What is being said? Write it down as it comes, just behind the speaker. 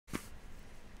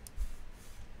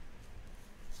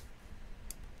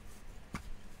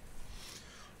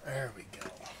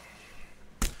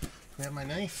forget my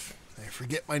knife. I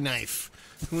forget my knife.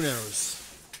 Who knows?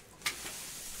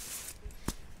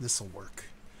 This'll work.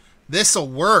 This'll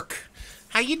work.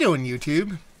 How you doing,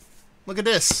 YouTube? Look at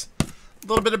this. A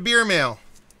little bit of beer mail.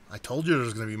 I told you there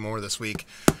was going to be more this week.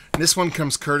 And this one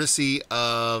comes courtesy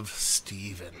of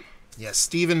Steven. Yes,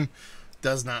 Steven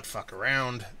does not fuck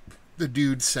around. The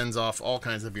dude sends off all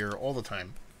kinds of beer all the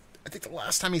time. I think the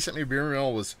last time he sent me a beer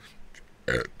mail was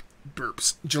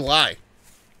July.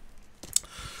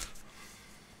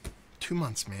 2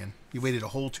 months, man. You waited a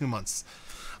whole 2 months.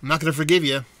 I'm not going to forgive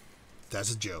you.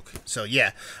 That's a joke. So,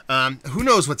 yeah. Who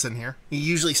knows what's in here? He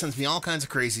usually sends me all kinds of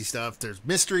crazy stuff. There's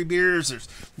mystery beers. There's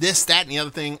this, that, and the other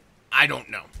thing. I don't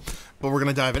know. But we're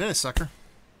going to dive in a sucker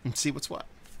and see what's what.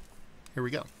 Here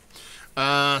we go.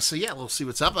 So, yeah, we'll see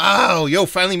what's up. Oh, yo,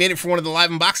 finally made it for one of the live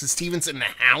unboxes. Steven's in the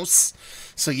house.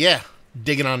 So, yeah,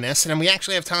 digging on this. And then we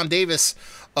actually have Tom Davis.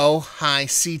 Oh, hi,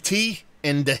 CT.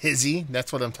 In the hizzy.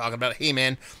 That's what I'm talking about. Hey,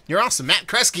 man, you're awesome. Matt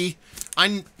Kresge. I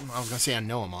was going to say I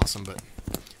know I'm awesome, but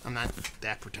I'm not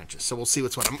that pretentious. So we'll see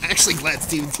what's what. I'm actually glad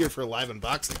Steven's here for a live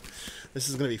unboxing. This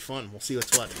is going to be fun. We'll see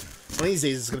what's what. One of these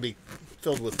days it's going to be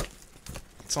filled with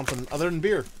something other than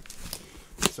beer.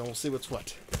 So we'll see what's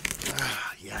what.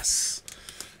 Ah, yes.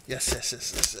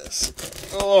 Yes.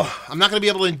 Oh, I'm not going to be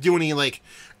able to do any, like,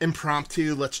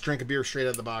 impromptu, let's drink a beer straight out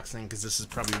of the box thing, because this is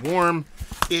probably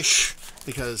warm-ish,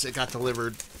 because it got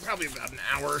delivered probably about an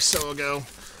hour or so ago.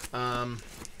 Oh,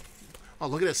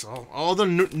 look at this. All the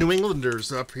New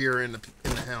Englanders up here in the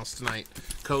house tonight.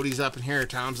 Cody's up in here.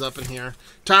 Tom's up in here.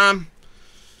 Tom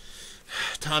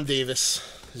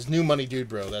Davis. His new money dude,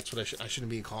 bro. That's what I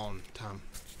shouldn't be calling Tom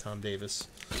Davis.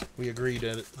 We agreed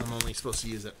that I'm only supposed to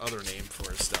use that other name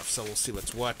for his stuff, so we'll see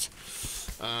what's what.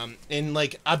 And,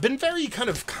 like, I've been very kind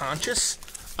of conscious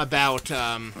about,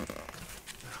 oh,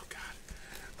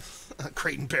 God.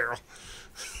 Crate and Barrel.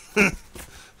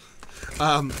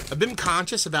 I've been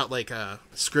conscious about, like,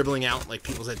 scribbling out, like,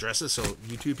 people's addresses so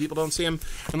YouTube people don't see them.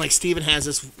 And, like, Steven has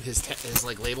his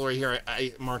like, label right here.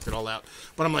 I marked it all out.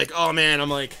 But I'm like, oh, man,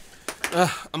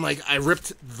 I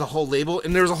ripped the whole label,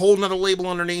 and there's a whole nother label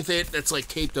underneath it that's, like,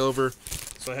 taped over.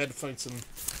 So I had to find some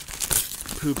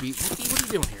poopy. What are you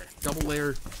doing here? Double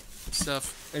layer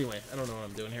stuff. Anyway, I don't know what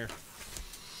I'm doing here.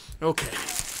 Okay.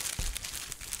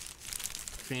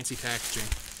 Fancy packaging.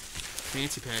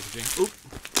 Oop.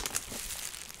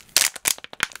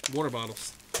 Water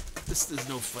bottles. This is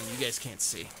no fun. You guys can't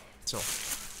see. So,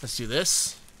 let's do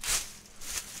this.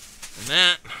 And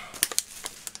that.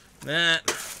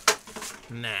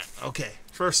 And that. Okay,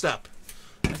 first up.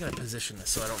 I gotta position this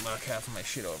so I don't knock half of my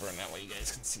shit over, and that way you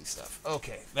guys can see stuff.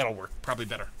 Okay, that'll work. Probably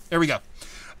better. There we go.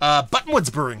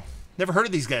 Buttonwoods Brewing. Never heard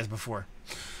of these guys before.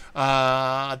 Before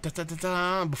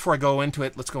I go into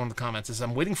it, let's go in the comments. It says,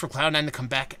 I'm waiting for Cloud9 to come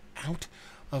back out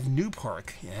of New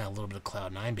Park. Yeah, a little bit of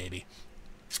Cloud9, baby.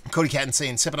 Cody Catton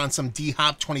saying, sipping on some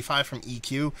D-Hop 25 from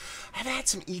EQ. I haven't had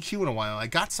some EQ in a while. I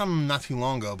got some not too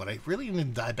long ago, but I really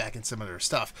need to dive back in some of their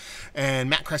stuff. And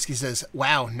Matt Kresge says,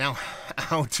 wow, now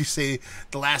how to say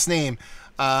the last name.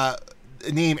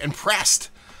 Impressed.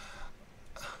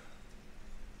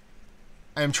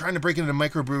 I am trying to break into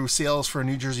microbrew sales for a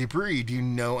New Jersey brewery. Do you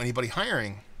know anybody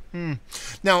hiring?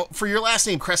 Now, for your last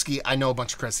name, Kresge, I know a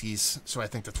bunch of Kresges, so I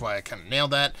think that's why I kind of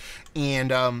nailed that.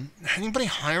 And anybody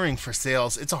hiring for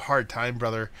sales, it's a hard time,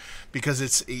 brother, because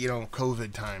it's,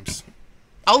 COVID times.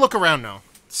 I'll look around now.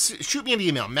 Shoot me an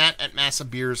email,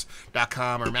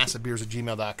 matt@massivebeers.com or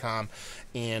massivebeers@gmail.com,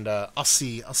 and I'll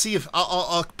see if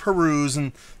I'll peruse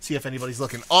and see if anybody's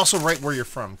looking. Also, write where you're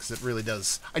from, because it really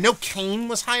does. I know Kane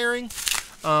was hiring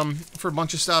for a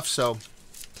bunch of stuff, so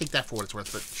take that for what it's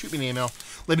worth, but shoot me an email.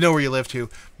 Let me know where you live, too.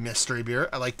 Mystery beer.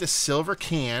 I like this silver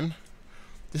can.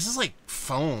 This is like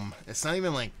foam. It's not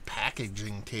even like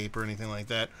packaging tape or anything like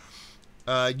that.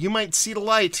 You might see the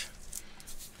light.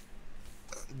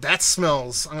 That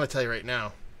smells, I'm going to tell you right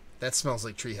now, that smells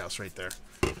like Treehouse right there.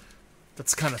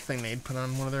 That's the kind of thing they'd put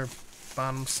on one of their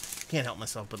bottoms. Can't help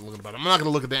myself but look at the bottom. I'm not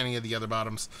going to look at any of the other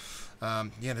bottoms.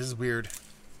 Yeah, this is weird.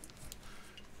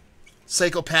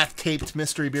 Psychopath taped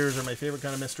mystery beers are my favorite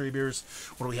kind of mystery beers.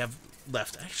 What do we have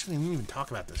left? Actually, I didn't even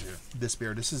talk about this here. This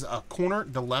beer. This is a Corner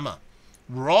Dilemma.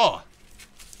 Raw.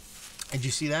 Did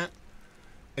you see that?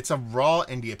 It's a raw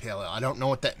India Pale Ale. I don't know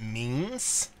what that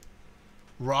means.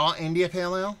 Raw India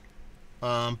Pale Ale.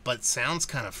 But sounds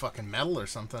kind of fucking metal or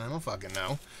something. I don't fucking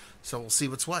know. So we'll see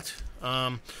what's what.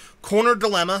 Corner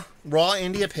Dilemma. Raw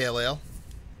India Pale Ale.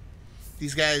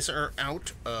 These guys are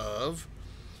out of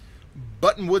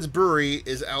Buttonwoods Brewery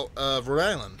is out of Rhode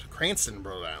Island. Cranston,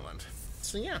 Rhode Island.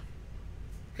 So yeah.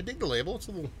 I dig the label. It's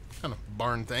a little kind of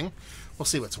barn thing. We'll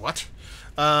see what's what.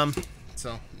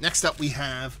 So next up we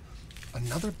have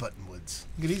Another Buttonwoods.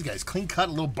 Look at these guys. Clean cut,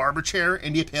 a little barber chair,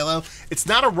 India Pale Ale. It's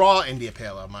not a raw India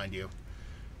Pale Ale, mind you.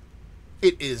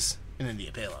 It is an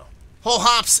India Pale Ale. Whole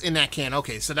hops in that can.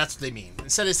 Okay, so that's what they mean.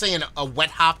 Instead of saying a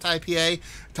wet hopped IPA,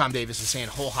 Tom Davis is saying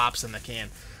whole hops in the can.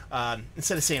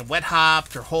 Instead of saying wet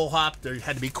hopped or whole hopped, they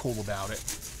had to be cool about it.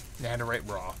 They had to write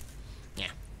raw.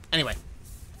 Yeah. Anyway.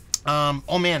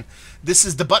 Oh man, this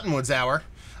is the Buttonwoods Hour.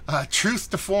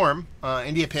 Truth to Form,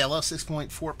 India Pale Ale,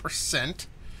 6.4%.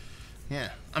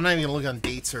 Yeah, I'm not even going to look on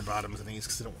dates or bottoms of these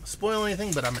because I don't want to spoil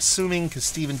anything, but I'm assuming because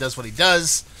Steven does what he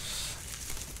does,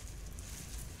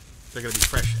 they're going to be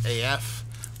fresh AF.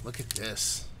 Look at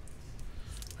this.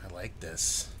 I like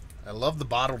this. I love the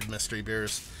bottled mystery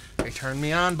beers. They turned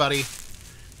me on, buddy.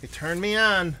 They turned me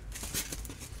on.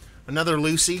 Another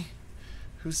Lucy.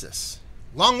 Who's this?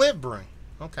 Long Live Brewing.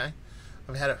 Okay.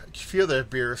 I've had a few of their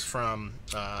beers from,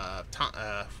 oh,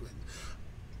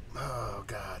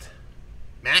 God.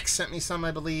 Max sent me some,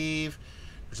 I believe.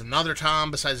 There's another Tom,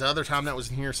 besides the other Tom that was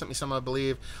in here, sent me some, I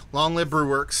believe. Long Live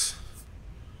Brewworks.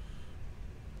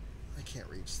 I can't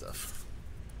read stuff.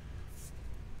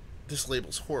 This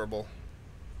label's horrible.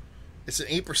 It's an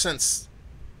 8%,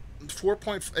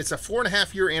 it's a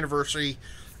 4.5-year anniversary,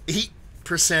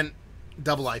 8%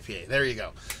 double IPA. There you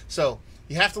go. So,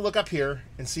 you have to look up here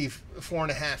and see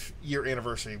 4.5-year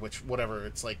anniversary, which, whatever,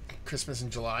 it's like Christmas in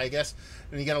July, I guess.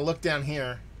 And you got to look down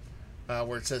here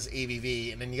where it says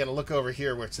ABV, and then you got to look over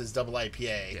here where it says double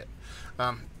IPA.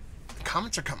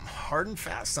 Comments are coming hard and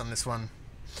fast on this one.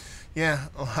 Yeah,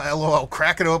 LOL,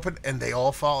 crack it open, and they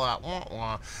all fall out. Wah,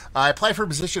 wah. I applied for a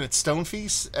position at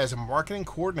Stonefeast as a marketing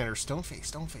coordinator.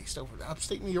 Stonefeast,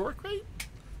 upstate New York, right?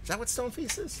 Is that what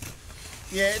Stonefeast is?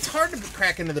 Yeah, it's hard to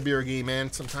crack into the beer game,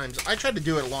 man, sometimes. I tried to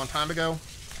do it a long time ago,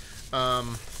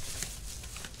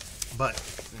 but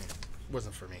it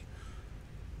wasn't for me.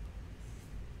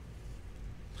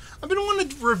 I've been wanting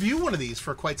to review one of these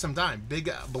for quite some time.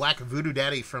 Big Black Voodoo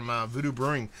Daddy from Voodoo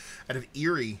Brewing out of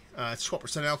Erie. It's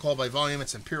 12% alcohol by volume.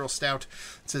 It's Imperial Stout.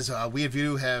 It says, we at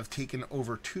Voodoo have taken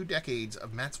over 2 decades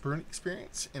of Matt's brewing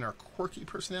experience in our quirky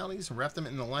personalities and wrapped them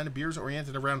in a line of beers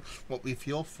oriented around what we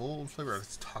feel full of flavor.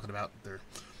 It's talking about their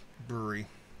brewery.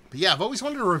 But yeah, I've always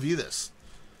wanted to review this.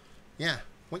 Yeah.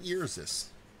 What year is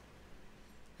this?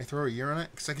 I throw a year on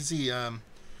it? Because I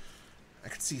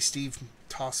can see Steve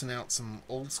tossing out some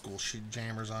old school shit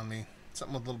jammers on me.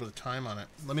 Something with a little bit of time on it.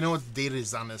 Let me know what the date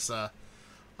is on this,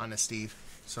 Steve.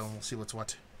 So we'll see what's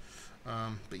what.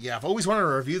 But yeah, I've always wanted to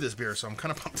review this beer, so I'm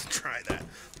kind of pumped to try that.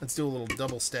 Let's do a little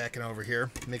double stacking over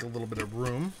here. Make a little bit of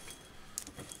room.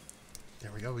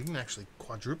 There we go. We can actually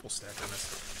quadruple stack on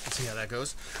this. Let's see how that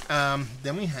goes.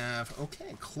 Then we have,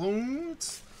 okay,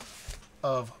 Clones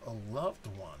of Loved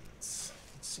Ones.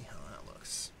 Let's see how that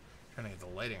looks. Trying to get the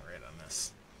lighting right on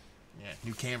this. Yeah,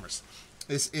 new cameras.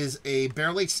 This is a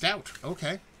barrel-aged stout.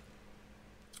 Okay.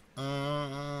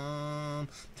 10%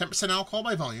 alcohol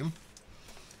by volume.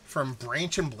 From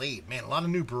Branch and Blade. Man, a lot of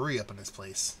new brewery up in this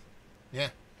place. Yeah.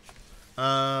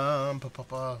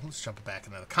 Let's jump back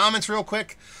into the comments real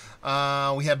quick.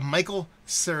 We have Michael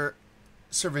Servido.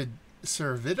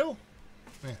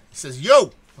 Yeah, he says,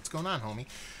 yo! What's going on, homie?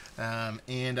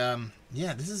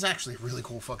 Yeah, this is actually a really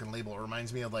cool fucking label. It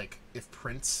reminds me of, like, if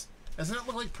Prince... Doesn't it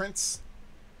look like Prince?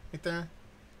 Right there?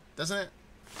 Doesn't it?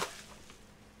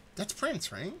 That's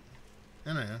Prince, right?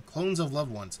 I don't know. Clones of Loved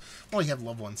Ones. Well, you have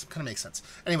loved ones. Kind of makes sense.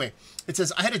 Anyway, it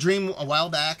says, I had a dream a while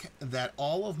back that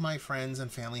all of my friends and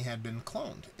family had been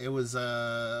cloned. It was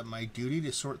my duty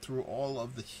to sort through all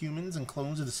of the humans and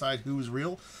clones to decide who was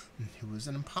real and who was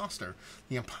an imposter.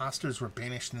 The imposters were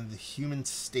banished and the humans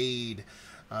stayed.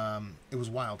 It was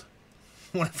wild.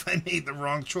 What if I made the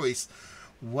wrong choice?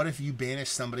 What if you banish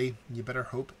somebody? You better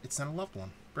hope it's not a loved one.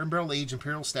 Burn Barrel Aged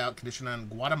Imperial Stout conditioned on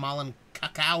Guatemalan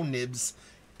cacao nibs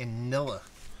in Nilla.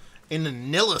 In the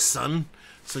Nilla, son.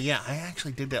 So yeah, I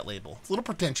actually did that label. It's a little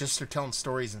pretentious. They're telling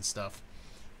stories and stuff.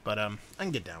 But I can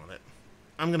get down with it.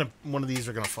 One of these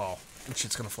are gonna fall. And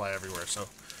shit's gonna fly everywhere. So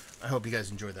I hope you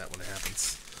guys enjoy that when it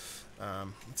happens.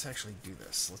 Let's actually do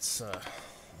this. Let's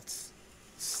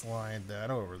slide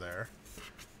that over there.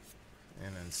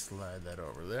 And then slide that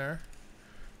over there.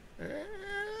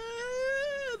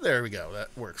 There we go. That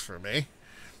works for me.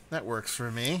 That works for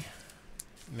me.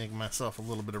 Make myself a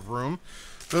little bit of room.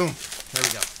 Boom. There we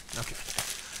go. Okay.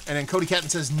 And then Cody Catton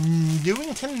says,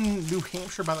 Newington, New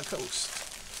Hampshire by the coast.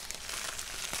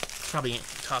 Probably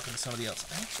talking to somebody else.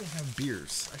 I actually have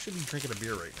beers. I should be drinking a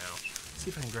beer right now. Let's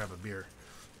see if I can grab a beer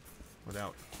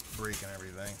without breaking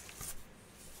everything.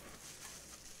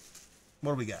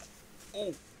 What do we got?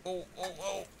 Oh.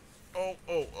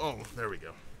 There we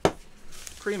go.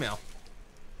 Cream ale.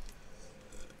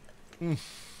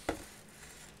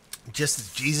 Just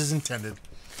as Jesus intended.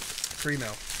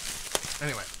 Primo.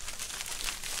 Anyway.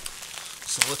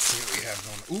 So let's see what we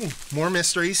have going. Ooh, more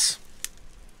mysteries.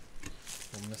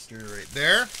 A little mystery right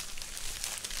there.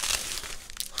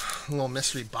 A little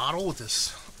mystery bottle with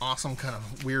this awesome kind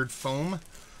of weird foam.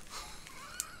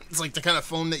 It's like the kind of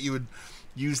foam that you would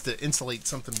use to insulate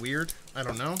something weird. I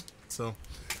don't know. So,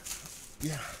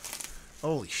 yeah.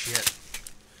 Holy shit.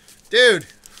 Dude.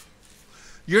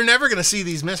 You're never going to see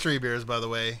these mystery beers, by the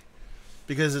way.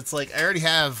 Because it's like, I already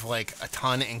have like a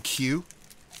ton in queue.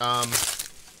 Yeah.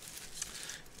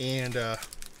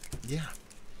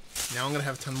 Now I'm going to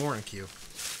have a ton more in queue.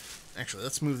 Actually,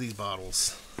 let's move these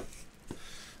bottles.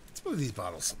 Let's move these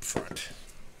bottles up front.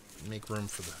 Make room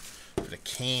for the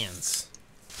cans.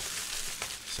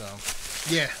 So,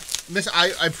 yeah.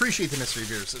 I appreciate the mystery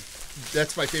beers.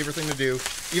 That's my favorite thing to do.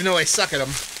 Even though I suck at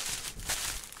them.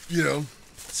 You know,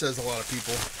 says a lot of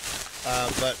people.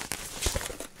 But,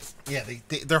 yeah,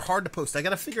 they're hard to post. I got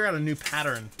to figure out a new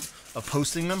pattern of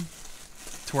posting them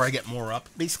to where I get more up.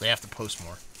 Basically, I have to post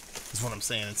more. Is what I'm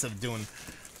saying. Instead of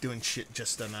doing shit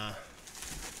just on, oh, man.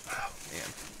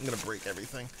 I'm going to break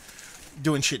everything.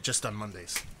 Doing shit just on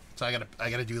Mondays. So I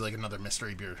gotta do like another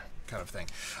mystery beer kind of thing.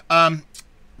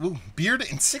 Ooh, beard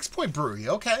and 6 Point Brewery.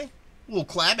 Okay. A little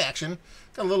collab action.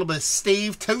 Got a little bit of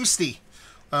Stave Toasty.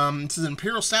 This is an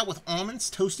imperial stout with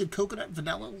almonds, toasted coconut,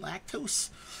 vanilla, lactose,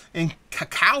 and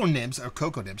cacao nibs, or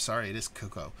cocoa nibs, sorry, it is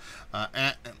cocoa.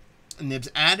 Nibs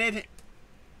added,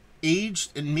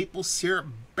 aged in maple syrup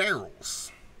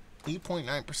barrels.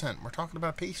 8.9%. We're talking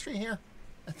about pastry here?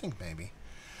 I think maybe.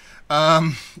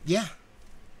 Yeah.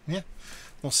 Yeah.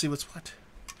 We'll see what's what.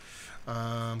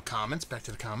 Comments. Back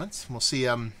to the comments. We'll see.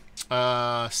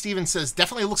 Steven says,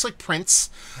 definitely looks like Prince.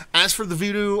 As for the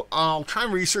Voodoo, I'll try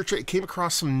and research it. It came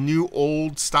across some new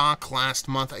old stock last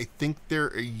month. I think they're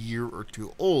a year or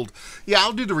two old. Yeah,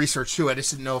 I'll do the research too. I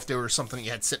just didn't know if there was something that you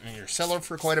had sitting in your cellar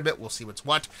for quite a bit. We'll see what's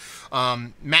what.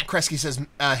 Matt Kresge says,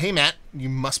 hey Matt, you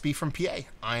must be from PA.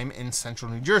 I'm in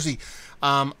central New Jersey.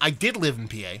 I did live in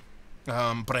PA.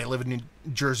 But I live in New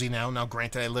Jersey now. Now,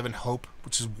 granted, I live in Hope,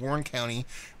 which is Warren County,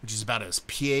 which is about as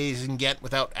PA as you can get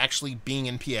without actually being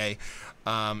in PA.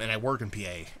 And I work in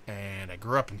PA, and I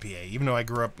grew up in PA. Even though I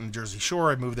grew up in the Jersey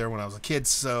Shore, I moved there when I was a kid,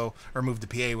 or moved to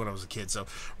PA when I was a kid. So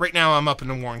right now, I'm up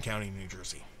in Warren County, New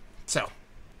Jersey. So,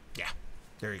 yeah,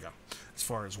 there you go. As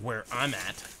far as where I'm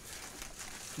at,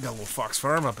 got a little Fox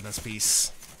Farm up in this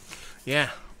piece. Yeah,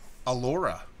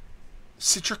 Alora,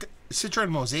 Citra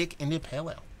and Mosaic India Pale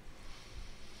Ale.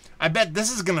 I bet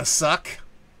this is gonna suck.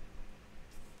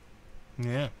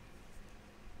 Yeah.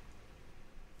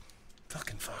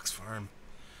 Fucking Fox Farm.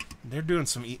 They're doing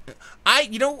some... You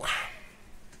know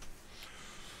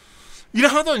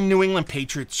how the New England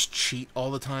Patriots cheat all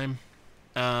the time?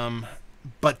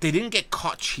 But they didn't get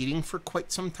caught cheating for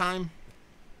quite some time.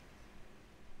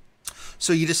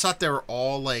 So you just thought they were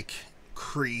all, like,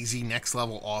 crazy, next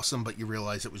level awesome, but you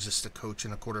realize it was just a coach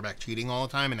and a quarterback cheating all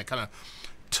the time, and it kind of...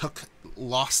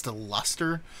 lost the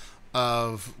luster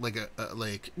of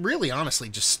like really honestly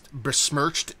just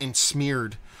besmirched and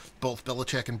smeared both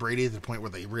Belichick and Brady to the point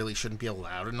where they really shouldn't be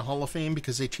allowed in the Hall of Fame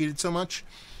because they cheated so much.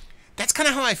 That's kind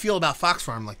of how I feel about Fox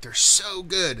Farm. Like, they're so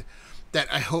good that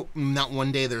I hope not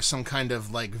one day there's some kind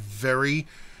of like very,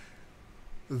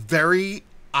 very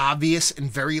obvious and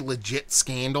very legit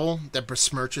scandal that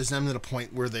besmirches them to the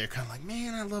point where they're kind of like,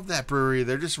 man, I love that brewery.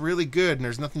 They're just really good and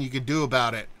there's nothing you could do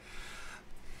about it.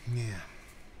 Yeah,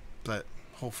 but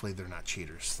hopefully they're not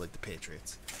cheaters like the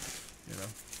Patriots. You know,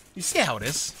 you see how it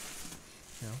is.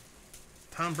 You know,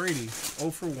 Tom Brady,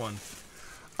 0 for 1.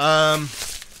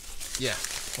 Yeah,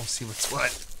 we'll see what's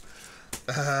what.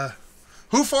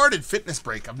 Who farted? Fitness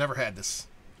break. I've never had this.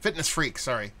 Fitness freak.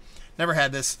 Sorry, never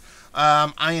had this.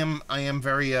 I am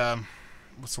very.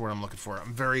 What's the word I'm looking for?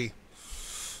 I'm very.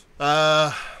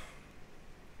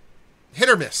 Hit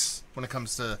or miss when it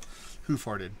comes to who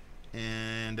farted.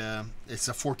 And it's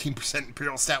a 14%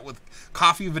 imperial stout with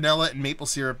coffee, vanilla, and maple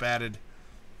syrup added.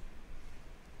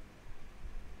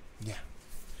 Yeah.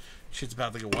 Shit's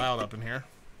about to get wild up in here.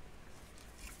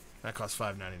 That costs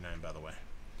 $5.99, by the way.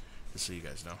 Just so you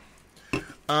guys know.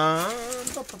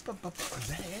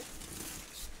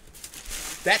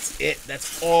 That's it.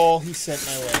 That's all he sent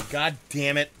my way. God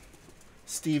damn it,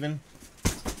 Steven.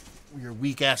 Your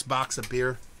weak-ass box of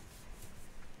beer.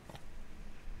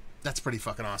 That's pretty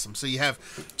fucking awesome. So you have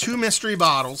 2 mystery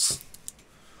bottles,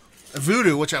 a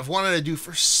Voodoo, which I've wanted to do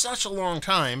for such a long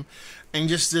time, and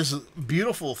just this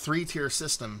beautiful 3-tier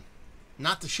system.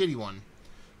 Not the shitty one.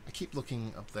 I keep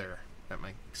looking up there at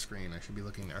my screen. I should be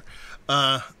looking there.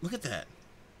 Look at that.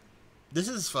 This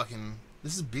is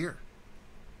beer.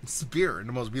 It's beer in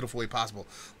the most beautiful way possible.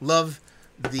 Love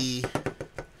the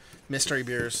mystery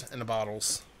beers and the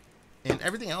bottles and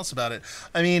everything else about it.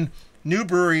 I mean, new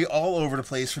brewery all over the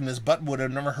place from this Buttonwood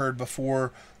I've never heard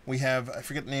before. We have, I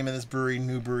forget the name of this brewery,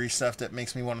 new brewery stuff that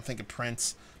makes me want to think of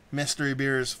Prince. Mystery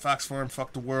beers, Fox Farm,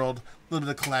 Fuck the World, a little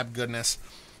bit of collab goodness,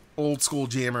 old school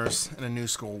jammers, and a new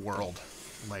school world.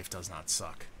 Life does not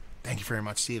suck. Thank you very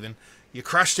much, Steven. You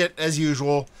crushed it as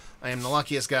usual. I am the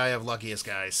luckiest guy of luckiest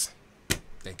guys.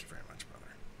 Thank you very much,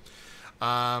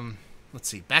 brother. Let's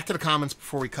see. Back to the comments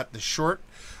before we cut this short.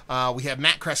 We have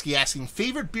Matt Kresge asking,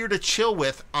 favorite beer to chill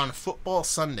with on football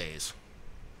Sundays?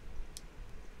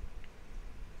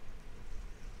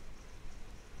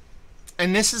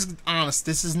 And this is honest.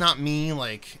 This is not me,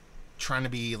 like, trying to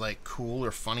be, like, cool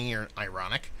or funny or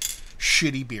ironic.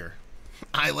 Shitty beer.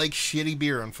 I like shitty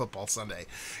beer on football Sunday.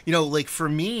 You know, like, for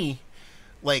me,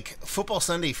 like, football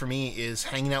Sunday for me is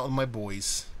hanging out with my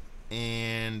boys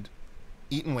and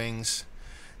eating wings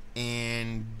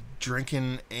and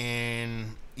drinking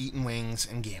and eating wings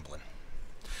and gambling.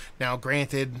 Now,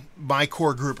 granted, my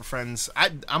core group of friends,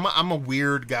 I'm a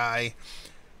weird guy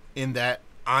in that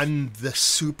I'm the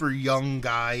super young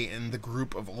guy in the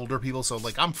group of older people. So,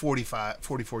 like, I'm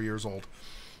 44 years old.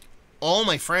 All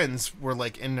my friends were,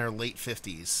 like, in their late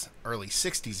 50s, early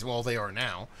 60s. Well, they are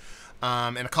now.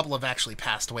 And a couple have actually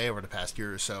passed away over the past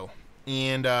year or so.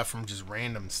 And from just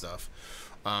random stuff.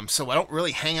 So I don't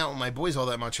really hang out with my boys all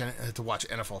that much to watch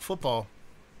NFL football.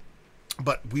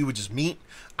 But we would just meet.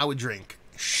 I would drink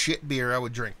shit beer. I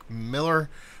would drink Miller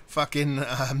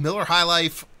High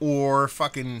Life or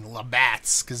fucking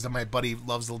Labatt's, because my buddy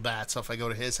loves Labatt's. So if I go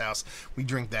to his house, we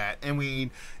drink that. And we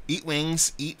eat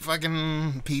wings, eat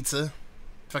fucking pizza,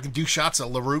 fucking do shots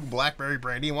of LaRue Blackberry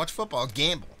Brandy, and watch football,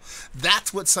 gamble.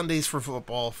 That's what Sundays for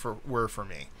football were for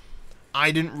me.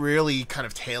 I didn't really kind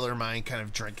of tailor my kind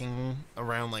of drinking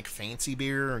around like fancy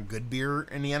beer or good beer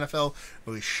in the NFL. It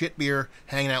was shit beer,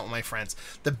 hanging out with my friends.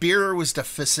 The beer was to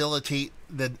facilitate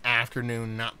the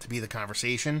afternoon, not to be the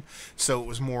conversation. So it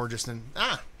was more just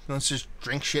let's just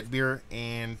drink shit beer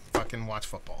and fucking watch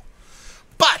football.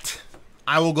 But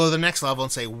I will go to the next level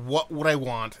and say, what would I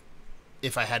want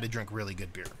if I had to drink really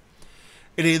good beer?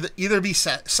 It'd either be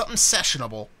something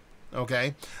sessionable.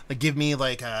 Okay, like give me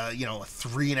like a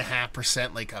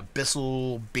 3.5%, like a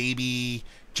Bissell Baby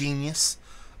Genius.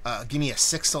 Give me a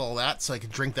sixth of all that so I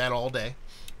could drink that all day.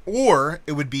 Or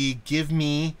it would be give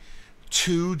me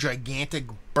 2 gigantic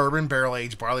bourbon barrel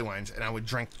aged barley wines, and I would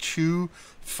drink 2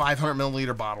 500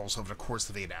 milliliter bottles over the course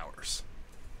of 8 hours.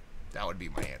 That would be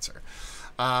my answer.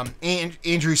 And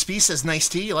Andrew Spees says, nice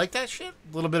tea. You like that shit?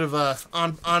 A little bit of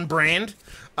on brand.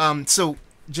 So.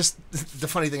 Just the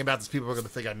funny thing about this, people are going to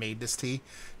think I made this tea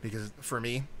because for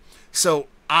me. So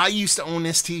I used to own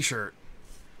this t-shirt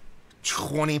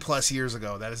 20 plus years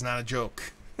ago. That is not a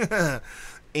joke.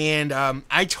 And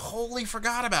I totally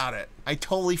forgot about it.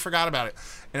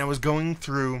 And I was going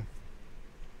through,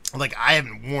 like, I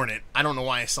haven't worn it. I don't know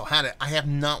why I still had it. I have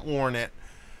not worn it.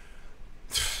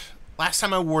 Last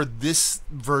time I wore this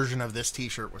version of this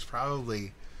t-shirt was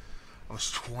probably, I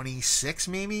was 26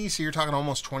 maybe, so you're talking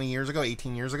almost 20 years ago,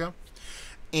 18 years ago.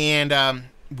 And I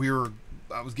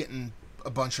was getting a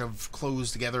bunch of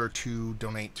clothes together to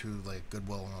donate to like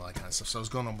Goodwill and all that kind of stuff. So I was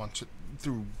going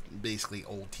through basically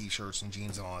old t-shirts and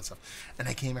jeans and all that stuff. And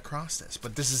I came across this.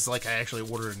 But this is like I actually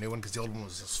ordered a new one because the old one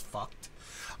was just fucked.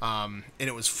 And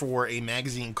it was for a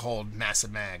magazine called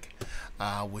Massive Mag,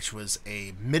 which was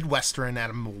a Midwestern out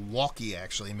of Milwaukee,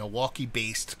 actually.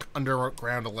 Milwaukee-based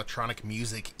underground electronic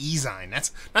music e-zine.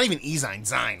 That's not even e-zine,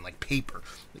 zine, like paper.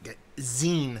 Like a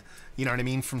zine, you know what I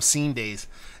mean, from scene days.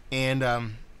 And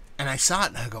I saw it,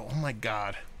 and I go, oh, my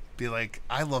God. Be like,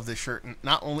 I love this shirt. And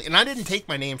I didn't take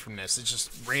my name from this. It's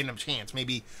just random chance.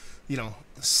 Maybe,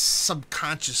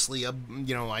 subconsciously,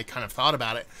 I kind of thought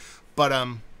about it. But,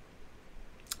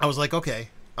 I was like, okay.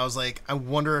 I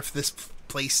wonder if this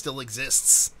place still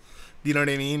exists. You know what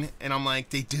I mean? And I'm like,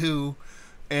 they do.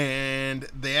 And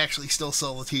they actually still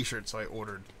sell the t-shirts. So I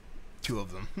ordered 2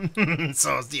 of them.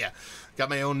 So, yeah.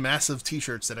 Got my own massive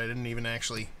t-shirts that I didn't even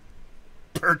actually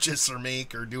purchase or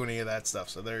make or do any of that stuff.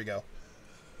 So there you go.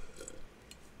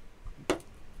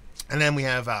 And then we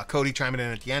have Cody chiming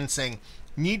in at the end saying,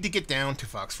 need to get down to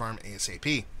Fox Farm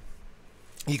ASAP.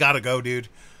 You got to go, dude.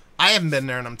 I haven't been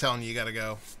there, and I'm telling you gotta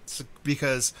go. It's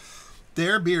because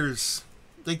their beers,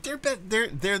 like they're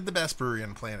the best brewery on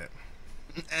the planet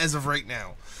as of right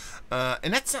now.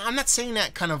 And I'm not saying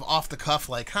that kind of off the cuff,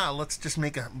 like, let's just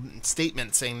make a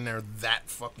statement saying they're that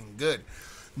fucking good.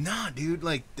 Nah, dude,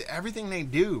 like everything they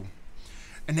do,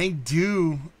 and they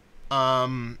do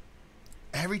everything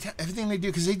they do,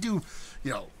 because they do,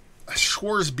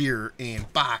 Schwarzbier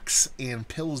and Box and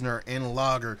Pilsner and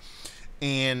Lager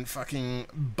and fucking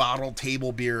bottled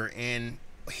table beer and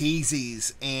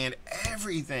hazies and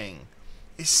everything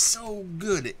is so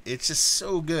good. It's just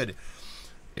so good.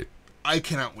 I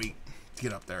cannot wait to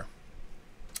get up there.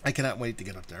 I cannot wait to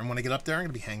get up there. And when I get up there, I'm going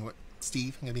to be hanging with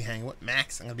Steve. I'm going to be hanging with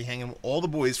Max. I'm going to be hanging with all the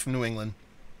boys from New England.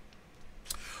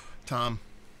 Tom,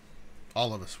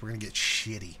 all of us. We're going to get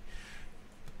shitty.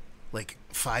 Like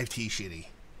 5T shitty.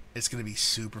 It's going to be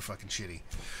super fucking shitty.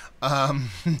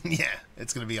 Yeah,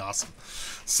 it's going to be awesome.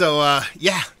 So,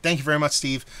 yeah, thank you very much,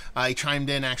 Steve. He chimed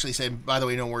in, actually said, by the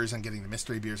way, no worries on getting the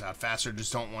mystery beers out faster.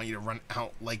 Just don't want you to run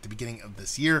out like the beginning of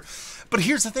this year. But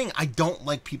here's the thing. I don't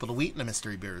like people to wait in the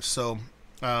mystery beers. So,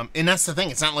 and that's the thing.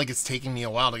 It's not like it's taking me a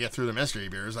while to get through the mystery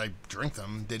beers. I drink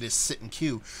them. They just sit in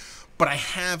queue. But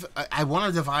I want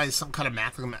to devise some kind of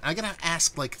math. I got to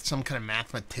ask, like, some kind of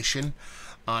mathematician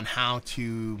on how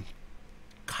to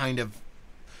kind of,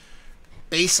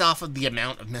 based off of the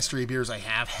amount of mystery beers I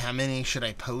have, how many should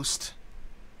I post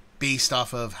based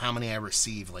off of how many I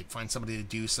receive? Like, find somebody to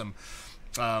do some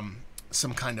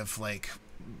kind of, like,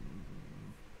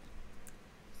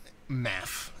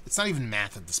 math. It's not even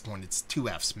math at this point. It's 2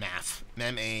 F's. Math.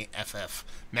 M-A-F-F.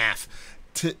 Math.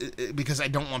 Because I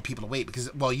don't want people to wait.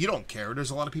 Because, well, you don't care.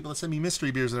 There's a lot of people that send me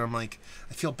mystery beers that I'm like,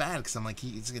 I feel bad because I'm like,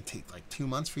 it's going to take like 2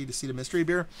 months for you to see the mystery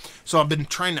beer. So I've been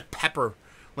trying to pepper,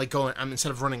 like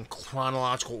instead of running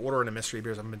chronological order in the mystery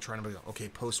beers, I've been trying to be, okay,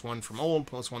 post one from old,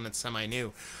 post one that's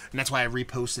semi-new. And that's why I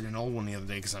reposted an old one the other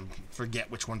day because I forget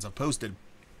which ones I've posted.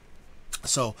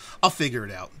 So I'll figure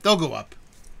it out. They'll go up.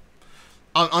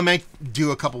 I might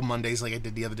do a couple Mondays like I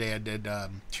did the other day. I did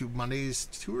 2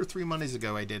 or 3 Mondays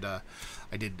ago. I did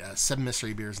 7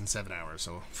 mystery beers in 7 hours.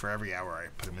 So for every hour, I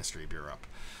put a mystery beer up,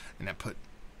 and that put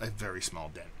a very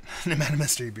small dent in the amount of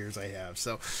mystery beers I have.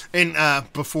 So, and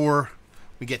before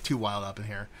we get too wild up in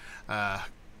here,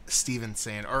 Steven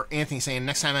saying, or Anthony saying,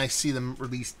 next time I see them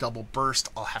release Double Burst,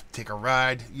 I'll have to take a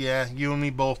ride. Yeah, you and me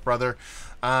both, brother.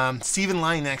 Steven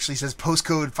Line actually says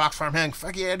postcode Fox Farm Hang.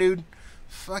 Fuck yeah, dude.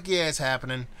 Fuck yeah, it's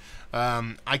happening.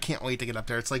 I can't wait to get up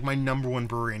there. It's like my #1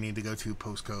 brewery I need to go to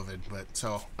post-COVID. But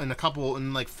so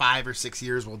in like 5 or 6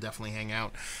 years, we'll definitely hang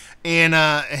out. And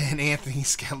Anthony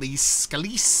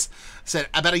Scalise said,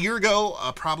 about a year ago,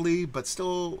 probably, but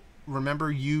still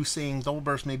remember you saying Double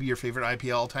Burst may be your favorite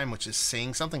IPA all time, which is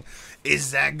saying something.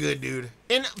 Is that good, dude?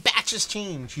 And batches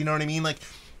change, you know what I mean? Like,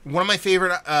 one of my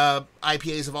favorite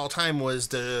IPAs of all time was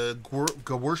the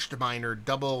Gewürztraminer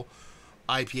Double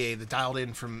IPA that dialed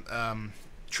in from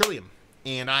Trillium,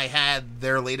 and I had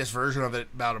their latest version of it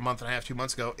about a month and a half, 2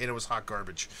 months ago, and it was hot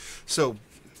garbage. So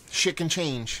shit can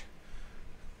change,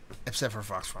 except for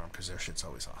Fox Farm, because their shit's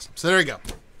always awesome. So there you go.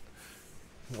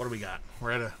 What do we got?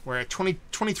 We're at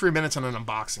 23 minutes on an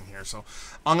unboxing here, so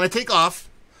I'm gonna take off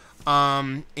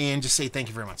and just say thank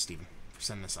you very much, Steven, for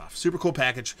sending this off. Super cool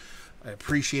package. I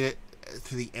appreciate it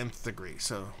to the nth degree.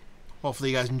 So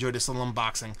hopefully you guys enjoyed this little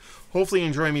unboxing. Hopefully you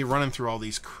enjoy me running through all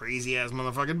these crazy-ass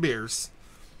motherfucking beers.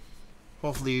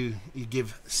 Hopefully you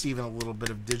give Steven a little bit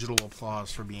of digital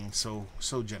applause for being so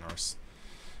generous.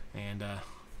 And,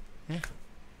 yeah.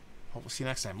 Hope we'll see you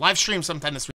next time. Live stream sometime this week.